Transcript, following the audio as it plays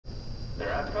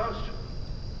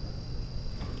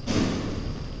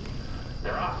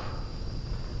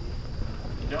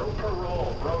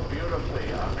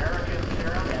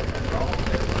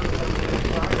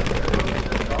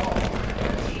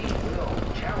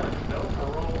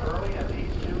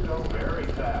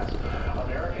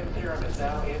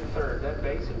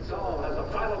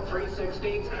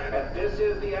And this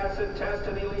is the acid test,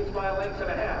 and he leads by a length and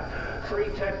a half. Free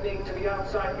technique to the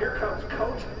outside. Here comes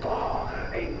Coach Baugh.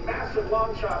 A massive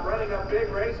long shot running a big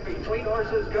race. Between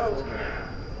horses goes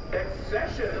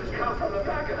Excession, who's come from the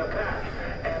back of the pack.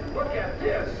 And look at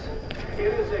this.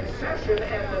 It is Excession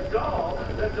and Nadal.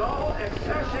 Nadal,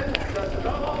 Excession,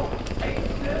 Nadal,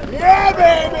 Aces. Yeah,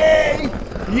 baby!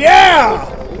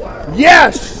 Yeah!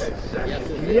 Yes!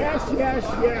 Yes.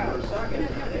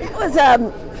 It was,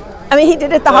 I mean, he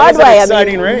did it the hard way. It was an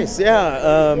exciting race,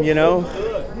 yeah. You know,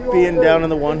 being down in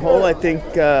the one hole, I think,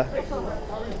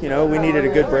 you know, we needed a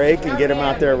good break and get him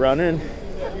out there running.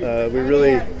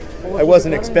 I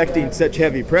wasn't expecting such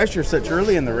heavy pressure such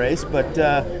early in the race, but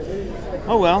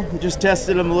oh well, we just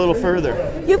tested him a little further.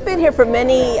 You've been here for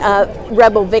many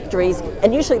Rebel victories,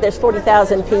 and usually there's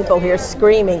 40,000 people here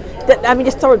screaming. I mean,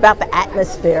 just thought about the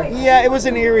atmosphere. Yeah, it was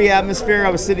an eerie atmosphere. I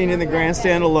was sitting in the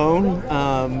grandstand alone,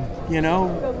 you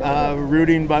know,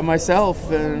 rooting by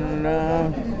myself, and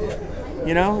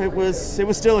you know, it was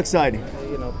still exciting.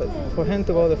 You know, but for him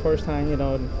to go the first time, you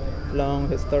know, long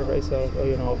his third race of,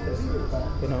 you know,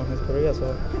 his career,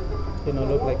 so you know,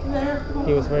 looked like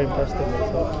he was very impressed with me.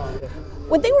 So, yeah.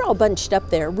 When they were all bunched up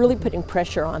there, really putting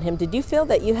pressure on him, did you feel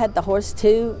that you had the horse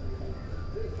to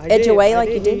edge away like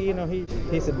you did? You know, he's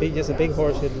just a big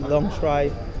horse with long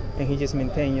stride, and he just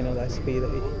maintained, you know, that speed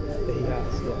that he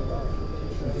has.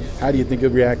 Yeah. How do you think he'll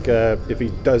react if he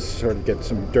does sort of get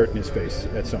some dirt in his face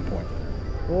at some point?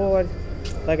 Well,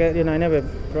 you know, I never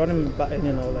brought him back,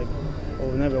 you know, like,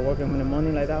 or never worked him in the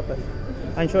morning like that, but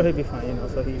I'm sure he'll be fine, you know.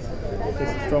 So he's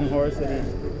a strong horse,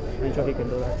 and I'm sure he can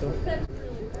do that too.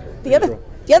 The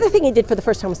other thing he did for the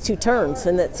first time was 2 turns,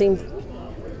 and that seemed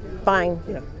fine.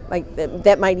 Yeah. Like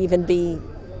that might even be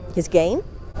his game.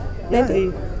 Yeah,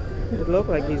 it looked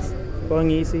like he's going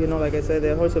easy, you know. Like I said,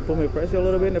 the horse put me pressure a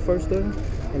little bit in the first turn,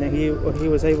 and then he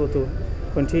was able to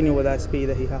continue with that speed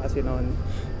that he has, you know,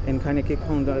 and kind of kick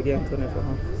home again to it for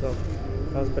home. So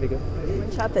that was pretty good.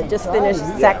 Shot that just finished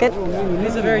second.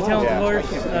 He's a very talented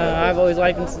horse. I've always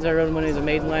liked him since I rode him when he was a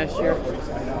maiden last year.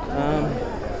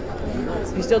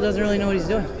 He still doesn't really know what he's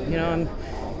doing. You know,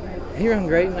 he ran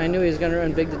great, and I knew he was going to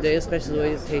run big today, especially the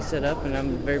way his pace set up, and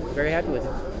I'm very, very happy with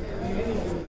him.